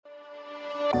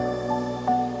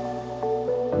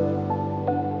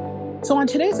So, on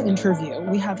today's interview,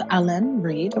 we have Alain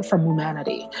Reed from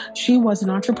Womanity. She was an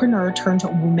entrepreneur turned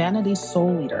Womanity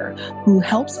soul leader who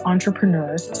helps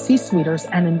entrepreneurs, C-suiters,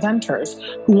 and inventors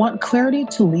who want clarity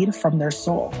to lead from their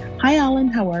soul. Hi, Alain.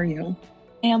 How are you?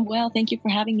 I am well. Thank you for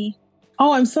having me.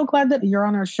 Oh, I'm so glad that you're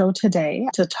on our show today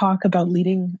to talk about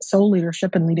leading soul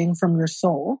leadership and leading from your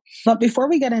soul. But before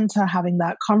we get into having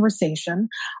that conversation,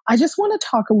 I just want to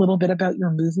talk a little bit about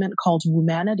your movement called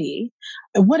Womanity.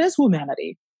 What is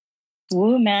Womanity?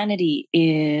 Womanity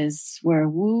is where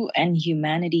woo and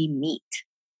humanity meet.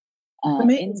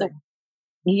 Amazing.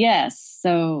 Yes.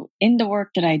 So in the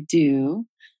work that I do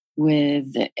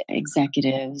with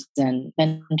executives and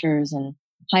mentors and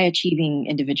high achieving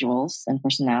individuals and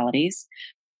personalities,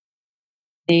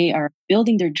 they are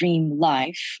building their dream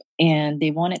life and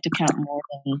they want it to count more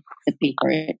than the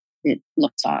paper it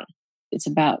looks on. It's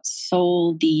about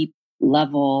soul deep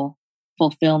level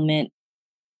fulfillment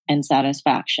and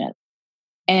satisfaction.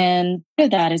 And part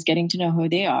of that is getting to know who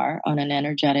they are on an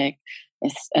energetic,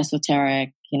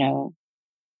 esoteric,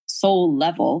 soul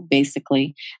level,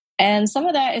 basically. And some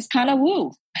of that is kind of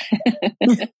woo.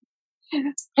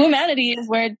 Humanity is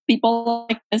where people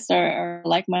like this are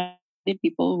like-minded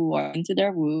people who are into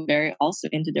their woo, very also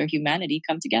into their humanity,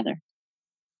 come together.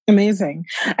 Amazing.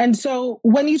 And so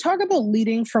when you talk about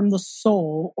leading from the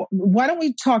soul, why don't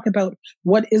we talk about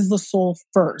what is the soul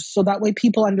first? So that way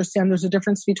people understand there's a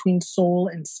difference between soul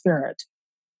and spirit.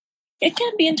 It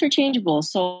can be interchangeable,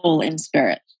 soul and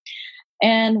spirit.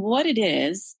 And what it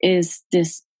is the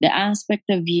aspect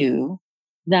of you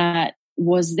that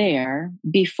was there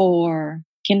before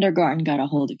kindergarten got a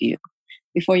hold of you,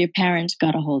 before your parents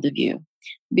got a hold of you,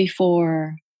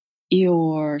 before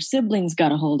your siblings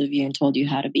got a hold of you and told you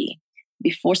how to be,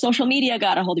 before social media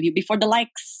got a hold of you, before the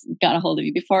likes got a hold of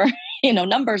you, before,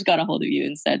 numbers got a hold of you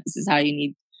and said, this is how you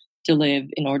need to live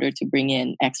in order to bring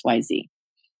in XYZ.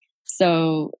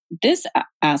 So this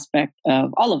aspect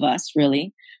of all of us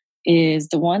really is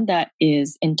the one that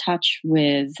is in touch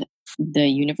with the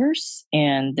universe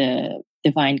and the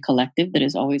divine collective that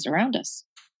is always around us.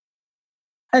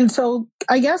 And so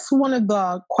I guess one of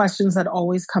the questions that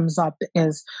always comes up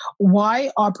is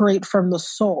why operate from the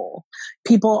soul?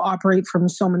 People operate from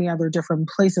so many other different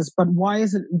places, but why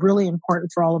is it really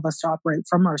important for all of us to operate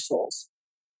from our souls?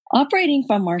 Operating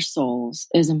from our souls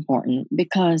is important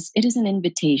because it is an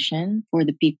invitation for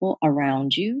the people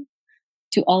around you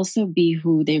to also be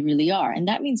who they really are. And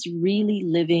that means really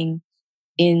living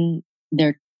in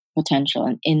their potential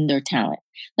and in their talent.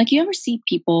 Like, you ever see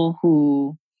people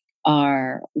who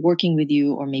are working with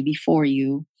you or maybe for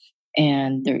you,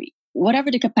 and they're whatever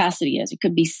the capacity is, it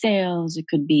could be sales, it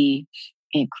could be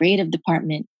a creative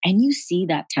department, and you see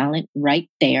that talent right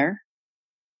there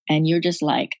and you're just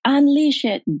like, unleash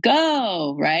it,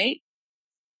 go, right?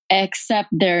 Except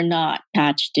they're not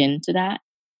patched into that.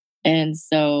 And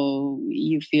so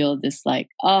you feel this like,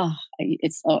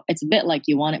 it's a bit like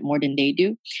you want it more than they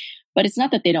do. But it's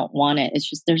not that they don't want it. It's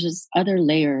just there's just other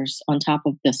layers on top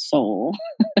of the soul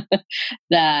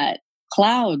that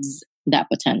clouds that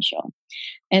potential.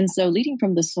 And so leading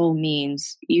from the soul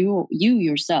means you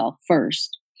yourself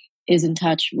first is in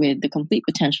touch with the complete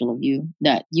potential of you,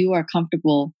 that you are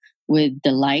comfortable with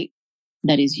the light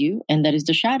that is you and that is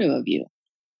the shadow of you.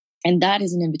 And that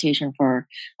is an invitation for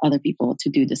other people to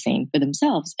do the same for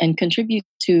themselves and contribute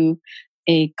to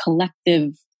a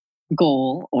collective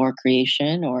goal or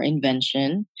creation or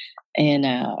invention in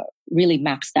a really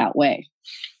maxed out way.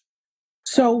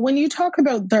 So when you talk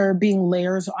about there being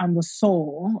layers on the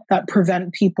soul that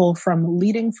prevent people from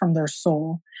leading from their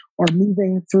soul or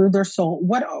moving through their soul,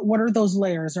 what are those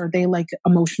layers? Are they like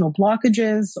emotional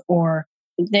blockages, or?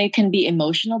 They can be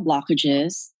emotional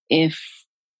blockages if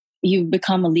you've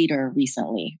become a leader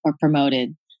recently or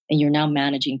promoted and you're now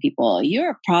managing people.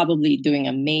 You're probably doing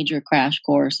a major crash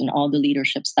course in all the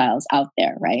leadership styles out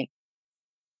there, right?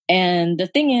 And the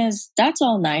thing is, that's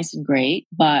all nice and great,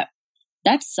 but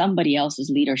that's somebody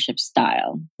else's leadership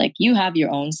style. Like, you have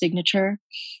your own signature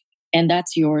and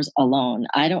that's yours alone.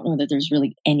 I don't know that there's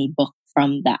really any book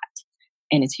from that,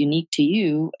 and it's unique to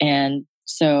you. And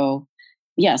so,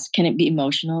 yes, can it be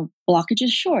emotional blockages?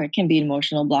 Sure, it can be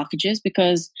emotional blockages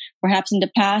because perhaps in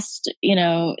the past,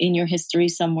 in your history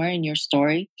somewhere in your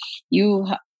story, you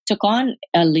took on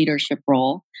a leadership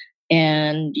role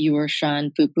and you were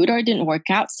shunned, poo-pooed, or it didn't work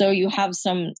out. So you have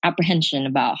some apprehension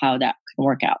about how that can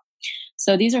work out.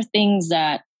 So these are things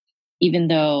that, even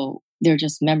though they're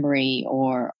just memory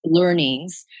or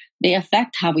learnings, they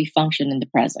affect how we function in the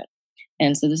present.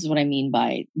 And so this is what I mean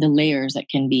by the layers that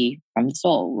can be from the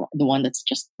soul, the one that's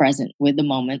just present with the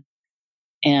moment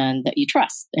and that you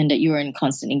trust and that you're in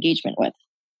constant engagement with.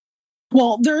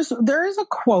 Well, there is a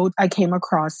quote I came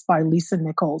across by Lisa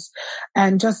Nichols,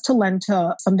 and just to lend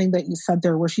to something that you said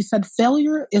there, where she said,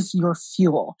 "Failure is your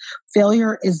fuel.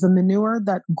 Failure is the manure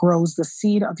that grows the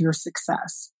seed of your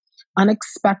success.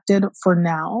 Unexpected for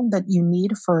now that you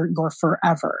need for your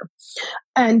forever."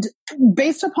 And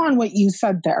based upon what you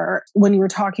said there, when you were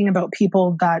talking about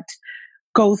people that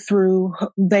go through,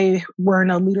 they were in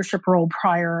a leadership role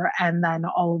prior, and then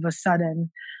all of a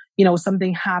sudden,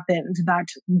 something happened that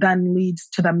then leads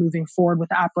to them moving forward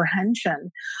with apprehension.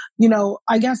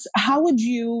 I guess, how would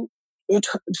you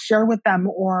share with them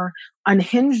or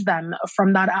unhinge them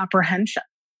from that apprehension?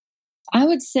 I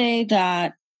would say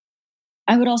that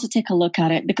I would also take a look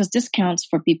at it, because this counts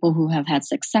for people who have had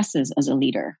successes as a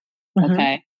leader. Mhm.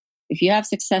 Okay. If you have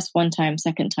success one time,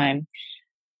 second time,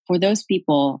 for those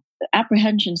people,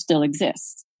 apprehension still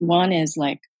exists. One is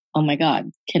like, oh my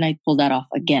God, can I pull that off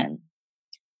again?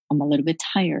 I'm a little bit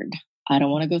tired. I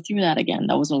don't want to go through that again.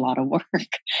 That was a lot of work,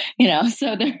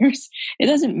 so it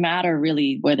doesn't matter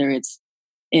really whether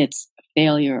it's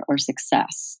failure or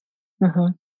success.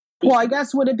 Mhm. Well, I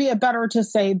guess, would it be better to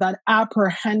say that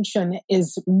apprehension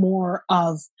is more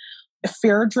of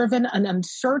fear driven and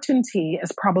uncertainty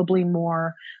is probably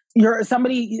more,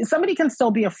 somebody can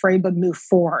still be afraid but move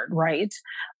forward, right?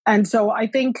 And so I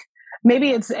think maybe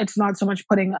it's not so much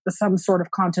putting some sort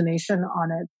of connotation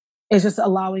on it. It's just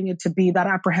allowing it to be that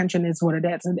apprehension is what it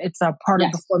is. And it's a part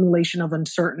of the Yes. formulation of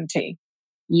uncertainty.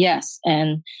 Yes.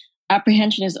 And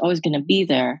apprehension is always going to be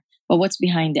there. But what's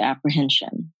behind the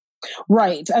apprehension?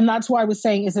 Right. And that's why I was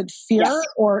saying, is it fear Yes.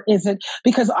 or is it,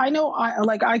 because I know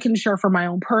I can share from my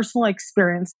own personal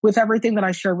experience with everything that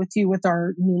I share with you with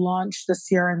our new launch this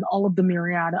year and all of the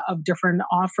myriad of different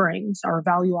offerings, our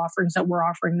value offerings that we're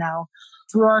offering now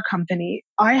through our company.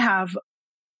 I have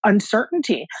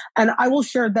uncertainty. And I will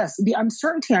share this. The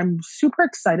uncertainty I'm super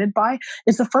excited by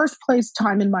is the first place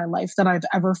time in my life that I've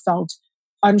ever felt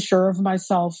unsure of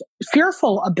myself,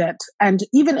 fearful a bit, and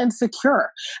even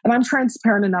insecure. And I'm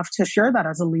transparent enough to share that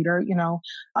as a leader.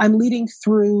 I'm leading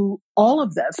through all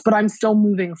of this, but I'm still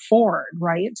moving forward,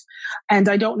 right? And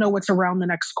I don't know what's around the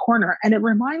next corner. And it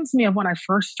reminds me of when I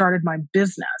first started my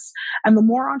business. And the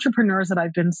more entrepreneurs that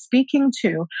I've been speaking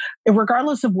to,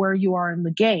 regardless of where you are in the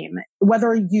game,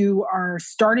 whether you are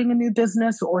starting a new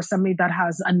business or somebody that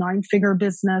has a 9-figure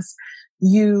business,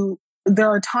 there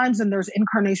are times and there's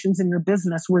incarnations in your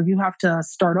business where you have to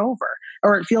start over,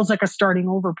 or it feels like a starting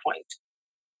over point.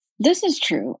 This is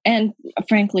true. And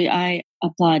frankly, I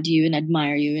applaud you and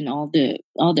admire you and all the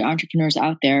entrepreneurs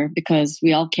out there, because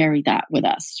we all carry that with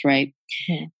us, right?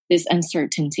 Mm-hmm. This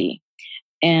uncertainty.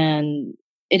 And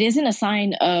it isn't a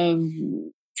sign of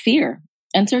fear.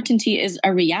 Uncertainty is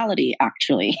a reality,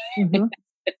 actually. Mm-hmm.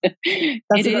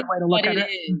 That's a good way to look at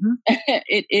it. Mm-hmm.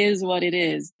 It is what it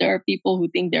is. There are people who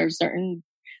think they're certain,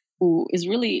 who is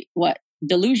really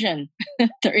delusion.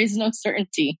 There is no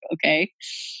certainty. Okay.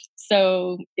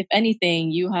 So if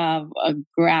anything, you have a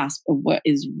grasp of what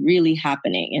is really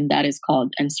happening, and that is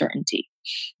called uncertainty.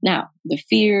 Now, the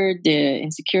fear, the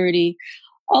insecurity,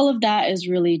 all of that is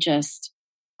really just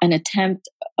an attempt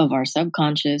of our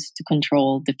subconscious to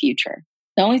control the future.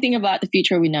 The only thing about the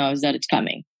future we know is that it's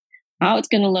coming. How it's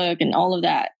going to look and all of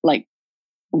that,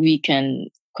 we can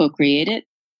co-create it,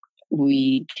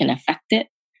 we can affect it,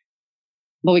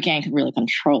 but we can't really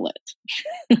control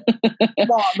it.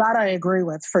 Well, that I agree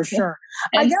with for sure.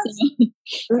 I guess,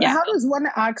 how does one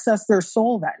access their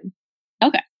soul then?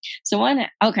 Okay. So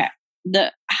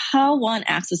how one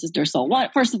accesses their soul.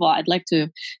 First of all, I'd like to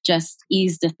just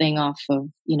ease the thing off of,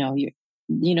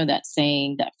 that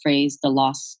saying, that phrase, the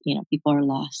lost, people are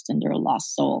lost and they're a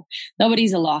lost soul.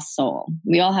 Nobody's a lost soul.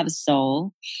 We all have a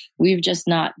soul. We've just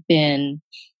not been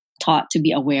taught to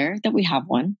be aware that we have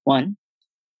one.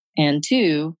 And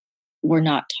two, we're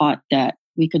not taught that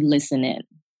we could listen in.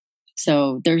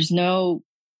 So there's no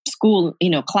school,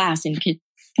 class in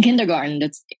kindergarten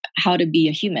that's how to be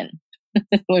a human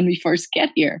when we first get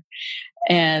here.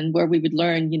 And where we would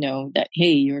learn, that,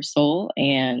 hey, you're a soul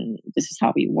and this is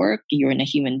how we work. You're in a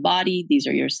human body. These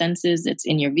are your senses. It's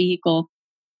in your vehicle.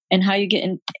 And how you get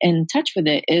in touch with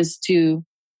it is to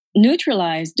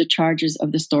neutralize the charges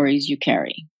of the stories you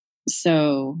carry.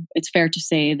 So it's fair to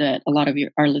say that a lot of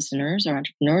our listeners are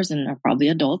entrepreneurs and are probably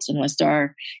adults, unless there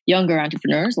are younger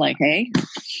entrepreneurs like, hey,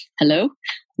 hello.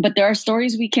 But there are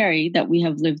stories we carry that we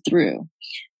have lived through.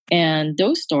 And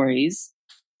those stories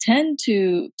tend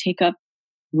to take up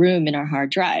room in our hard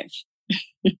drive.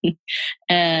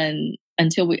 And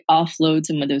until we offload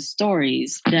some of those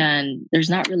stories, then there's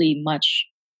not really much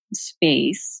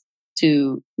space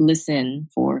to listen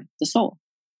for the soul.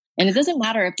 And it doesn't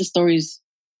matter if the story's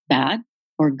bad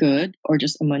or good or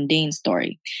just a mundane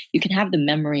story. You can have the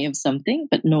memory of something,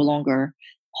 but no longer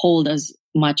hold as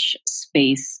much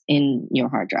space in your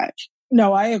hard drive.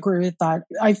 No, I agree with that.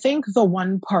 I think the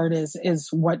one part is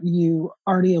what you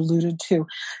already alluded to,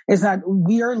 is that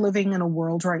we are living in a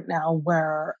world right now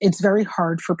where it's very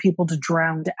hard for people to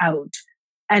drown out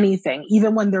anything,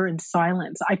 even when they're in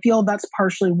silence. I feel that's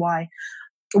partially why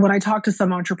when I talk to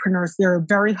some entrepreneurs, they're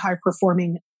very high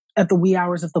performing at the wee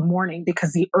hours of the morning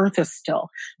because the earth is still.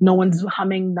 No one's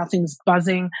humming, nothing's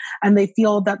buzzing, and they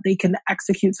feel that they can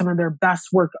execute some of their best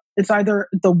work. It's either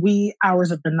the wee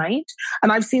hours of the night,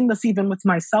 and I've seen this even with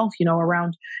myself,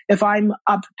 around if I'm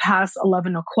up past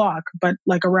 11 o'clock, but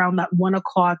like around that 1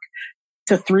 o'clock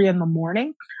to 3 in the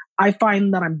morning, I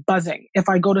find that I'm buzzing. If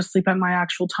I go to sleep at my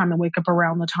actual time and wake up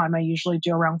around the time I usually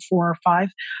do, around 4 or 5,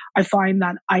 I find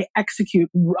that I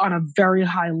execute on a very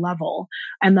high level,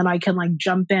 and then I can like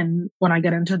jump in when I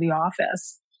get into the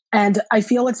office. And I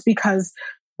feel it's because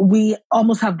we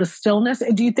almost have the stillness.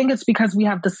 Do you think it's because we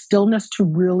have the stillness to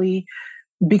really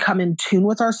become in tune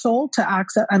with our soul, to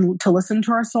access and to listen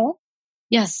to our soul?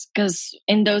 Yes, because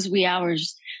in those wee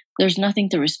hours, there's nothing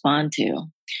to respond to.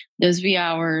 Those wee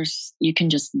hours, you can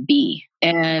just be.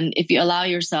 And if you allow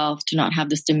yourself to not have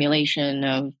the stimulation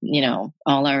of,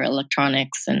 all our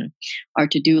electronics and our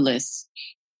to-do lists,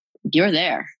 you're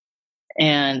there.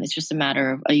 And it's just a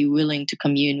matter of, are you willing to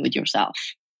commune with yourself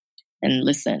and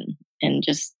listen and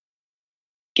just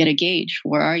get a gauge?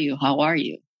 Where are you? How are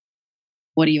you?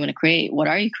 What do you want to create? What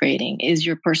are you creating? Is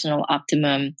your personal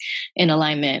optimum in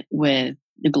alignment with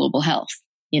the global health?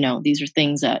 These are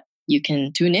things that you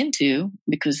can tune into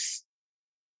because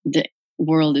the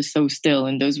world is so still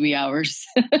in those wee hours.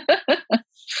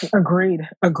 Agreed.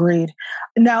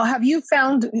 Now, have you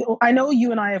found, I know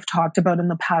you and I have talked about in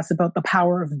the past about the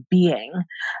power of being.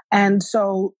 And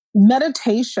so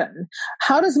meditation,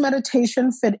 how does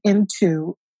meditation fit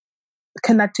into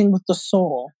connecting with the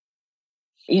soul?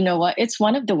 You know what? It's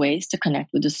one of the ways to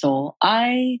connect with the soul.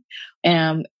 I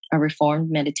am a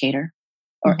reformed meditator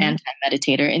or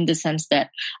anti-meditator in the sense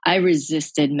that I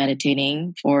resisted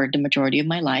meditating for the majority of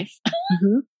my life.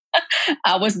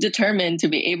 I was determined to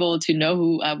be able to know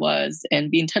who I was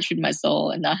and be in touch with my soul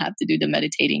and not have to do the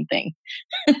meditating thing.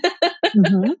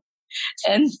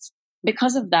 And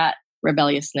because of that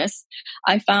rebelliousness,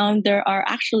 I found there are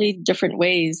actually different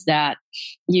ways that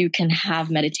you can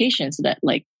have meditation, so that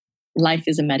like life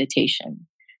is a meditation.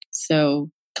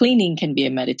 So cleaning can be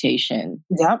a meditation.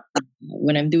 Yep.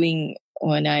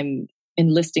 When I'm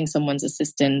enlisting someone's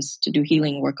assistance to do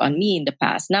healing work on me in the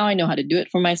past. Now I know how to do it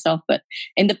for myself, but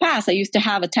in the past I used to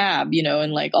have a tab,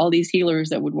 and like all these healers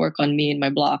that would work on me in my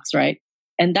blocks, right?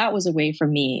 And that was a way for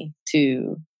me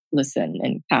to listen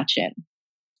and patch in.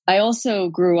 I also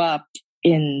grew up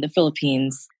in the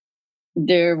Philippines.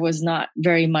 There was not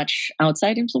very much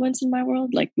outside influence in my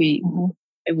world. Like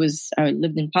I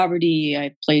lived in poverty.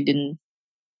 I played in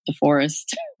the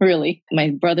forest, really. My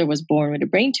brother was born with a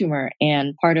brain tumor,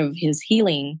 and part of his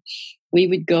healing, we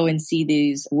would go and see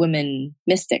these women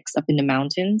mystics up in the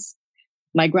mountains.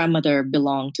 My grandmother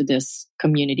belonged to this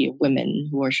community of women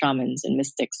who are shamans and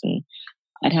mystics, and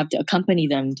I'd have to accompany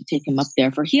them to take him up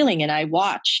there for healing. And I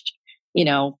watched,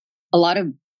 a lot of,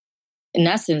 in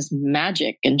essence,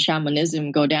 magic and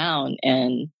shamanism go down,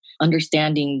 and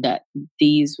understanding that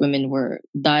these women were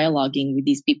dialoguing with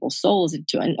these people's souls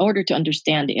in order to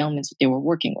understand the ailments that they were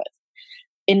working with.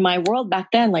 In my world back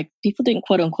then, like people didn't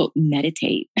quote unquote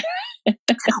meditate.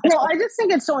 Well, I just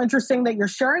think it's so interesting that you're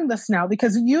sharing this now,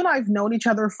 because you and I have known each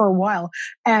other for a while.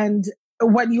 And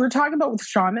what you were talking about with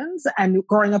shamans and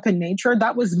growing up in nature,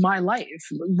 that was my life,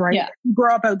 right? Yeah. You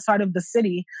grow up outside of the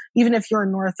city, even if you're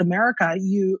in North America,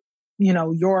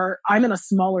 I'm in a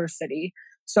smaller city.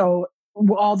 So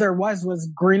all there was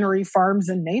greenery, farms,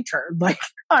 and nature. Like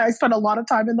I spent a lot of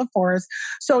time in the forest.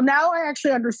 So now I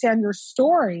actually understand your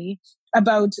story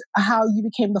about how you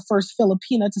became the first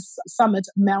Filipina to summit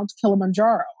Mount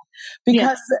Kilimanjaro.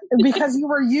 Because you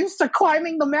were used to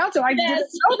climbing the mountain. I didn't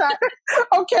know that.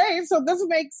 Okay, so this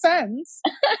makes sense.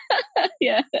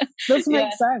 Yeah. This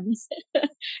makes sense.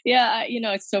 Yeah,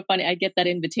 it's so funny. I get that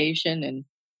invitation and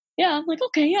I'm like,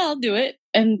 okay, yeah, I'll do it.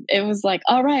 And it was like,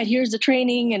 all right, here's the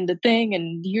training and the thing,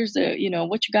 and here's the,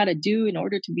 what you got to do in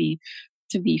order to be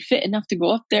fit enough to go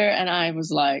up there. And I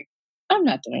was like, I'm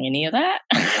not doing any of that.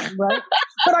 Right.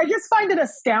 But I just find it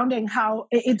astounding how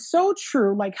it's so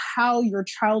true, like how your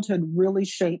childhood really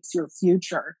shapes your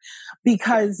future.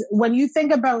 Because when you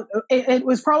think about it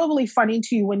was probably funny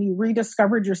to you when you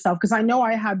rediscovered yourself. Because I know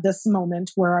I had this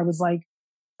moment where I was like,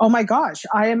 oh my gosh,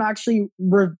 I am actually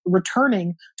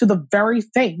returning to the very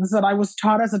things that I was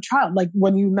taught as a child. Like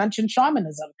when you mentioned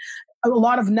shamanism, a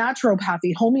lot of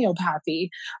naturopathy, homeopathy,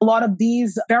 a lot of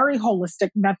these very holistic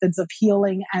methods of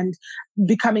healing and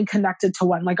becoming connected to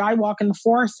one. Like I walk in the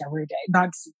forest every day.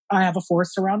 I have a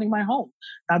forest surrounding my home.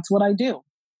 That's what I do.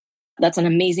 That's an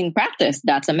amazing practice.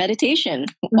 That's a meditation.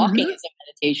 Walking is a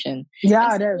meditation.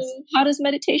 Yeah, it is. How does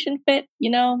meditation fit?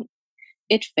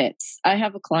 It fits. I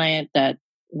have a client that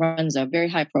runs a very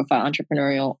high profile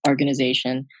entrepreneurial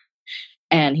organization.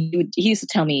 And he used to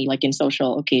tell me, like in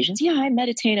social occasions, yeah, I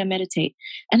meditate.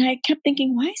 And I kept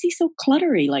thinking, why is he so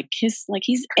cluttery? Like he's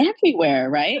everywhere,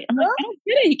 right? I'm like, I don't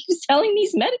get it. He keeps telling me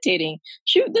he's meditating.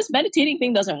 Shoot, this meditating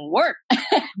thing doesn't work.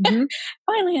 Mm-hmm.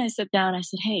 Finally, I sat down. I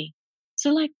said, hey,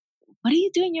 so like, what do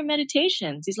you do in your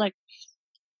meditations? He's like,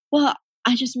 well,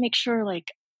 I just make sure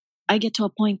like I get to a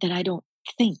point that I don't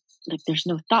think, like there's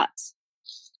no thoughts.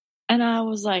 And I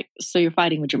was like, so you're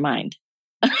fighting with your mind.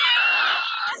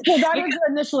 Well,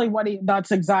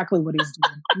 that's exactly what he's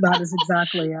doing. That is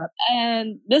exactly it.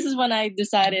 And this is when I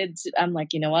decided, I'm like,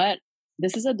 you know what?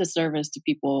 This is a disservice to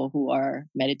people who are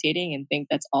meditating and think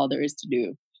that's all there is to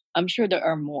do. I'm sure there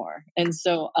are more. And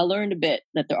so I learned a bit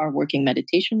that there are working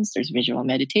meditations, there's visual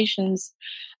meditations,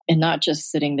 and not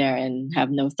just sitting there and have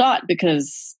no thought,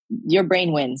 because your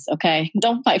brain wins, okay?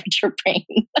 Don't fight with your brain.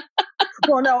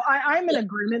 Well, no, I'm in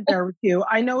agreement there with you.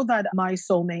 I know that my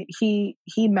soulmate, he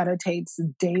meditates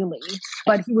daily,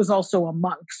 but he was also a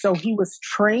monk. So he was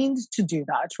trained to do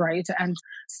that, right? And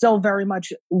still very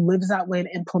much lives that way and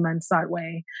implements that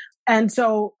way. And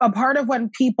so a part of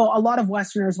a lot of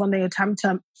Westerners, when they attempt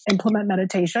to implement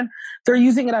meditation, they're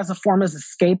using it as a form of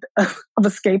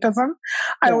escapism.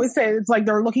 I always say it's like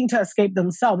they're looking to escape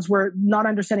themselves. We're not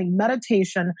understanding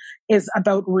meditation is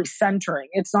about recentering.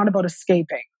 It's not about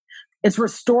escaping. It's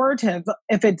restorative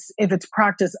if it's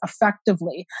practiced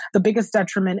effectively. The biggest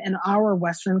detriment in our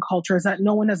Western culture is that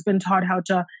no one has been taught how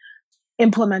to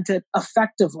implement it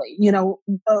effectively.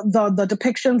 The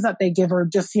depictions that they give are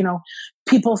just,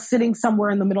 people sitting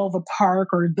somewhere in the middle of a park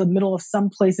or the middle of some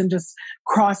place and just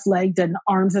cross-legged and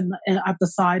arms at the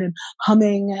side and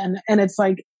humming. And it's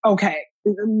like, okay,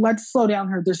 let's slow down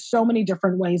here. There's so many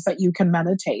different ways that you can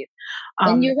meditate.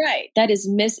 And you're right. That is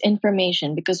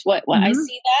misinformation, because when I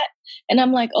see that and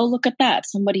I'm like, oh, look at that.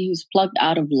 Somebody who's plugged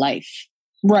out of life.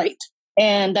 Right.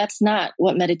 And that's not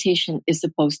what meditation is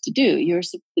supposed to do.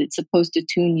 It's supposed to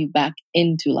tune you back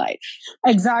into life.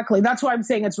 Exactly. That's why I'm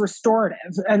saying it's restorative.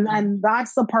 And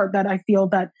that's the part that I feel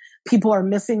that people are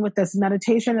missing with this.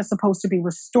 Meditation is supposed to be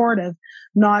restorative,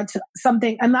 not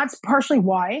something. And that's partially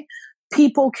why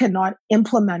people cannot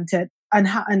implement it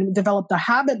and develop the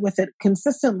habit with it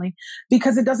consistently,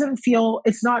 because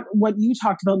it's not what you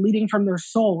talked about, leading from their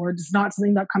soul, or it's not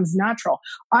something that comes natural.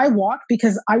 I walk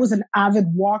because I was an avid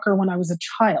walker when I was a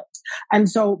child. And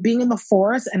so being in the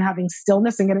forest and having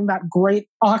stillness and getting that great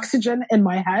oxygen in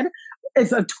my head,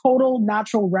 it's a total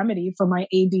natural remedy for my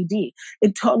ADD.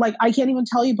 I can't even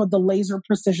tell you about the laser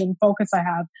precision focus I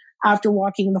have after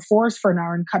walking in the forest for an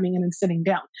hour and coming in and sitting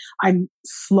down. I'm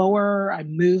slower. I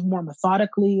move more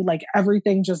methodically. Like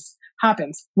everything just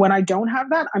happens. When I don't have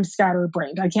that, I'm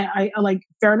scatterbrained. I like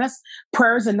fairness.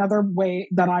 Prayer is another way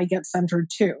that I get centered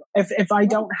too. If I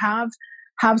don't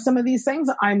have some of these things,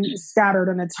 I'm scattered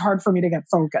and it's hard for me to get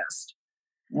focused.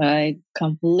 I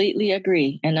completely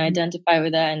agree and identify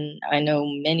with that. And I know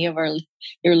many of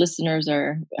your listeners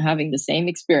are having the same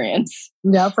experience.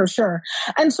 Yeah, for sure.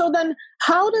 And so then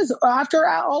after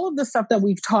all of the stuff that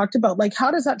we've talked about, like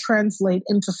how does that translate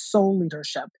into soul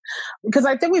leadership? Because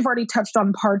I think we've already touched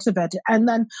on parts of it. And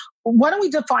then why don't we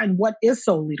define what is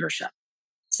soul leadership?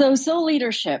 So soul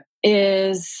leadership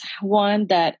is one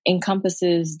that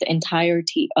encompasses the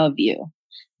entirety of you.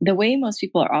 The way most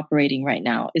people are operating right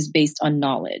now is based on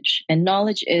knowledge, and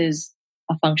knowledge is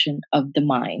a function of the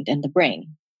mind and the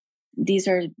brain. These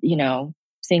are,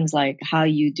 things like how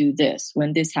you do this.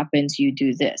 When this happens, you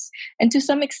do this. And to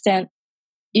some extent,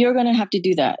 you're going to have to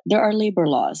do that. There are labor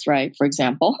laws, right? For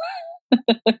example,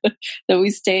 that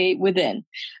we stay within.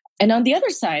 And on the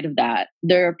other side of that,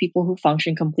 there are people who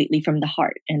function completely from the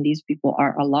heart. And these people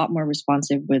are a lot more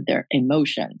responsive with their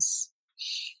emotions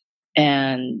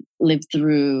and live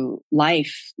through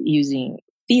life using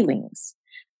feelings.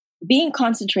 Being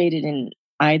concentrated in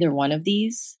either one of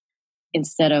these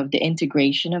instead of the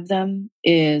integration of them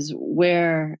is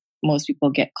where most people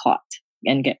get caught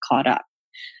and get caught up.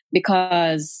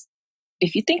 Because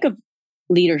if you think of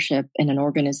leadership in an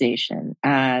organization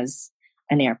as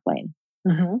an airplane,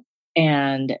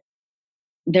 and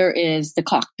there is the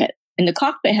cockpit, and the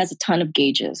cockpit has a ton of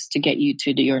gauges to get you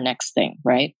to your next thing,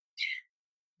 right?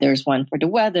 There's one for the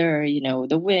weather,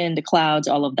 the wind, the clouds,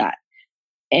 all of that.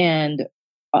 And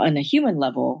on a human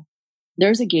level,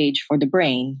 there's a gauge for the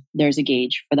brain, there's a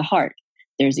gauge for the heart,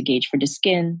 there's a gauge for the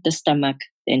skin, the stomach,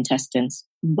 the intestines.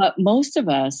 But most of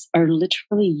us are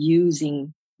literally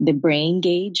using the brain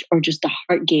gauge or just the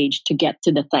heart gauge to get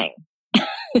to the thing.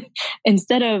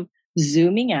 Instead of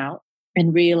zooming out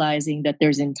and realizing that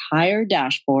there's an entire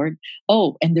dashboard.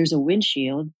 Oh, and there's a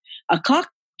windshield, a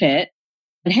cockpit,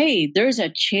 and hey, there's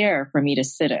a chair for me to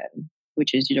sit in,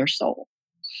 which is your soul.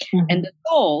 Mm-hmm. And the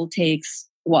soul takes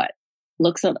what?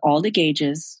 Looks at all the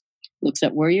gauges, looks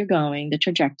at where you're going, the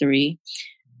trajectory,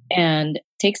 and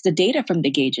takes the data from the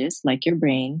gauges, like your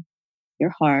brain,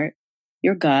 your heart,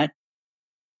 your gut,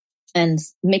 and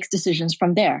makes decisions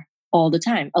from there all the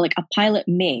time. Like a pilot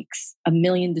makes a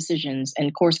million decisions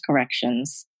and course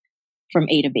corrections from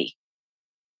A to B.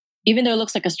 Even though it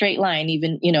looks like a straight line,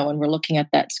 even, when we're looking at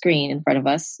that screen in front of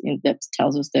us that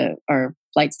tells us our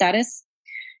flight status,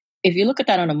 if you look at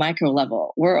that on a micro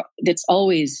level, it's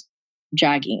always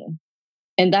jagging.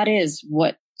 And that is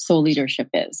what soul leadership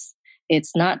is.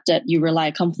 It's not that you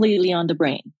rely completely on the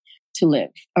brain to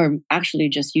live, or actually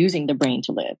just using the brain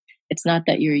to live. It's not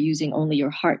that you're using only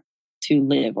your heart to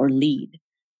live or lead.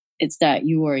 It's that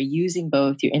you are using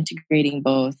both, you're integrating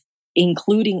both,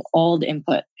 including all the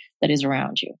input that is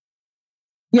around you.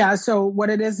 Yeah. So what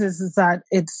it is that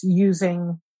it's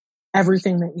using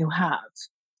everything that you have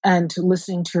and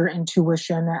listening to your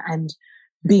intuition and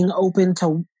being open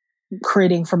to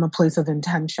creating from a place of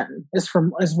intention is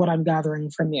what I'm gathering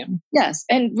from you. Yes.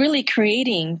 And really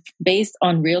creating based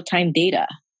on real-time data,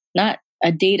 not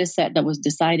a data set that was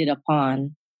decided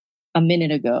upon a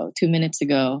minute ago, 2 minutes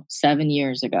ago, 7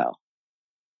 years ago.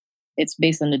 It's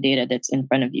based on the data that's in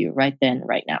front of you right then,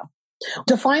 right now.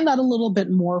 Define that a little bit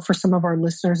more for some of our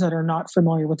listeners that are not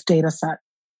familiar with data set.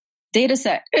 Data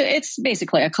set, it's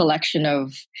basically a collection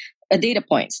of data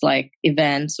points like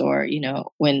events or,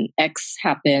 when X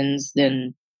happens,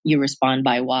 then you respond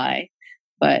by Y.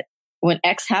 But when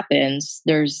X happens,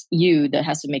 there's you that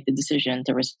has to make the decision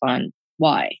to respond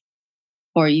Y.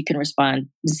 Or you can respond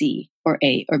Z or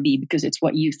A or B because it's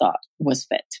what you thought was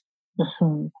fit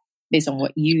based on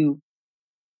what you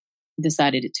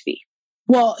decided it to be.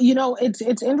 Well,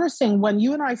 it's interesting. When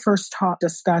you and I first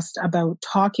discussed about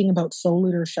talking about soul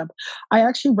leadership, I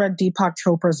actually read Deepak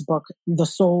Chopra's book, The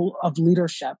Soul of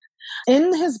Leadership.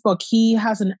 In his book, he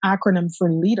has an acronym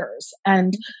for leaders,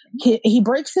 and he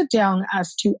breaks it down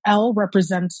as to L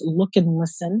represents look and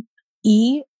listen,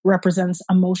 E represents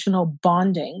emotional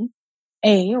bonding,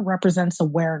 A represents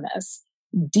awareness,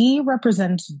 D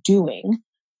represents doing,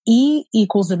 E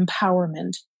equals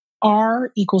empowerment,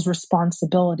 R equals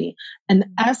responsibility, and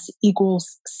S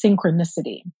equals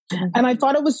synchronicity. Mm-hmm. And I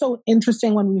thought it was so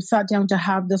interesting when we sat down to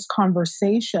have this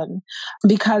conversation,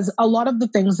 because a lot of the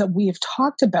things that we've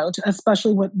talked about,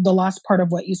 especially with the last part of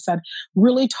what you said,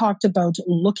 really talked about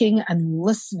looking and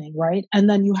listening, right? And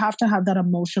then you have to have that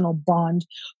emotional bond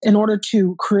in order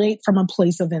to create from a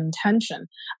place of intention,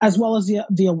 as well as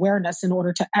the awareness in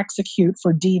order to execute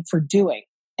for D for doing.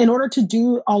 In order to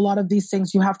do a lot of these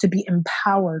things, you have to be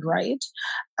empowered, right?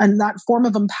 And that form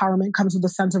of empowerment comes with a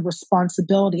sense of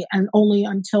responsibility. And only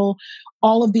until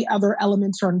all of the other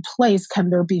elements are in place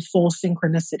can there be full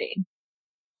synchronicity.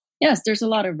 Yes, there's a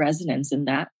lot of resonance in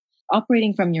that.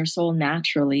 Operating from your soul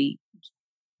naturally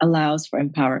allows for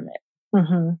empowerment.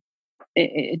 Mm-hmm.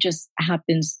 It just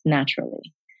happens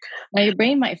naturally. Now, your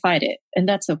brain might fight it, and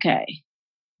that's okay.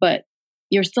 But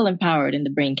you're still empowered, and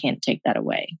the brain can't take that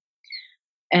away.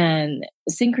 And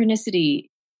synchronicity,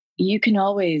 you can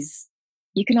always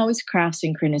craft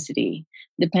synchronicity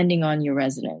depending on your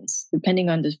resonance, depending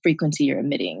on the frequency you're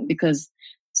emitting, because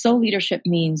soul leadership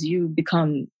means you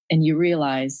become and you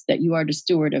realize that you are the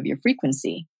steward of your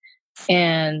frequency.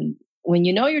 And when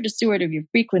you know you're the steward of your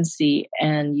frequency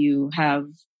and you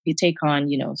take on,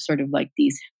 sort of like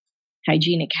these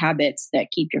hygienic habits that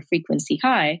keep your frequency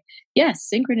high, yes,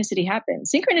 synchronicity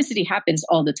happens. Synchronicity happens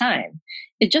all the time.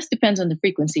 It just depends on the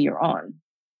frequency you're on.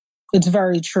 It's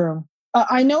very true.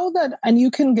 I know that, and you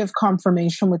can give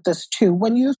confirmation with this too,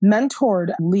 when you've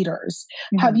mentored leaders,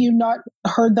 have you not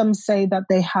heard them say that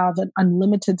they have an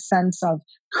unlimited sense of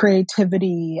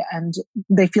creativity and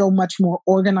they feel much more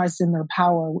organized in their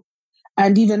power,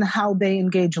 and even how they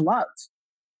engage love?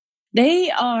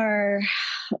 They are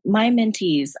my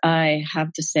mentees, I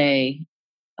have to say,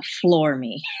 floor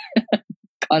me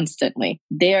constantly.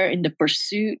 They're in the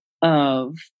pursuit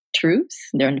of truth.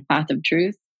 They're in the path of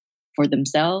truth for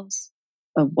themselves,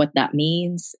 of what that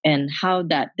means and how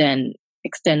that then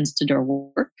extends to their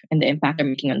work and the impact they're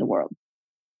making on the world.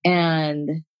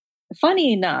 And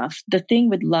funny enough, the thing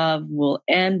with love will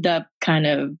end up kind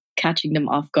of catching them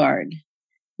off guard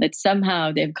that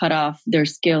somehow they've cut off their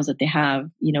skills that they have,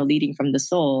 leading from the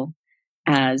soul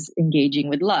as engaging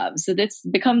with love. So that's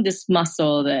become this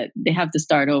muscle that they have to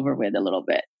start over with a little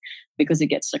bit because it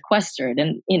gets sequestered.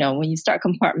 And, when you start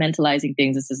compartmentalizing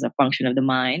things, this is a function of the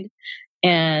mind.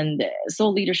 And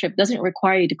soul leadership doesn't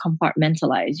require you to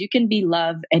compartmentalize. You can be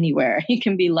love anywhere. You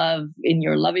can be love in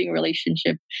your loving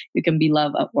relationship. You can be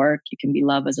love at work. You can be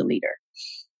love as a leader.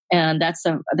 And that's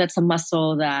a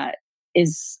muscle that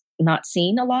is not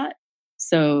seen a lot.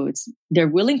 So they're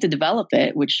willing to develop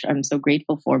it, which I'm so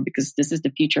grateful for because this is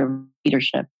the future of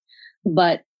leadership.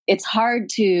 But it's hard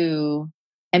to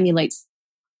emulate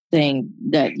something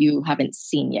that you haven't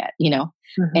seen yet,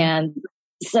 Mm-hmm. And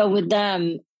so with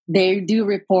them, they do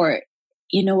report,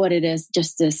 what it is,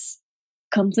 just this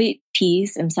complete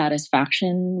peace and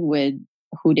satisfaction with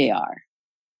who they are.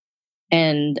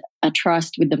 And a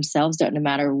trust with themselves that no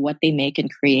matter what they make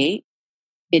and create,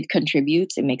 it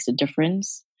contributes, it makes a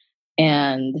difference.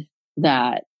 And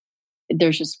that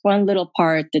there's just one little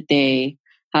part that they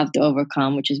have to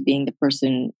overcome, which is being the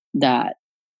person that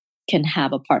can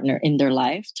have a partner in their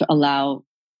life to allow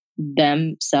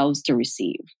themselves to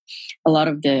receive. A lot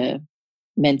of the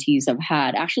mentees I've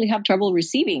had actually have trouble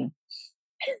receiving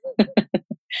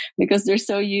because they're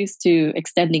so used to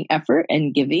extending effort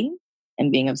and giving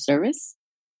and being of service.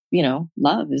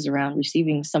 Love is around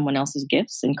receiving someone else's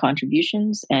gifts and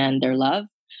contributions and their love.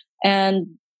 And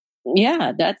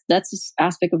yeah, that's this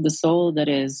aspect of the soul that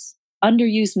is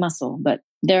underused muscle, but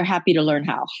they're happy to learn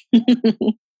how.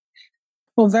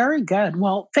 Well, very good.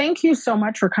 Well, thank you so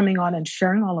much for coming on and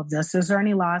sharing all of this. Is there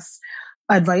any last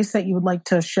advice that you would like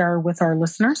to share with our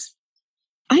listeners?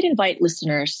 I'd invite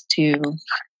listeners to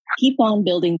keep on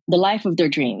building the life of their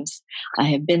dreams. I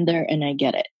have been there and I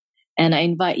get it. And I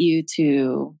invite you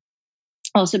to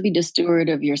also be the steward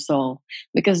of your soul,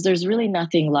 because there's really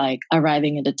nothing like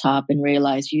arriving at the top and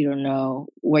realize you don't know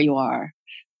where you are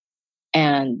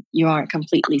and you aren't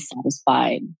completely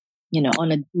satisfied,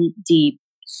 on a deep, deep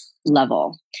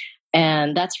level.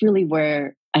 And that's really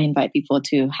where I invite people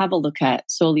to have a look at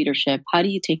soul leadership. How do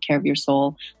you take care of your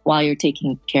soul while you're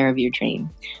taking care of your dream?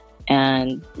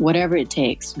 And whatever it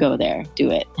takes, go there,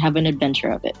 do it, have an adventure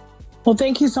of it. Well,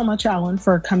 thank you so much, Alan,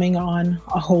 for coming on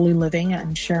A Holy Living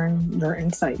and sharing your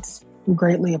insights.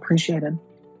 Greatly appreciated.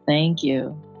 Thank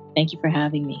you. Thank you for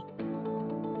having me.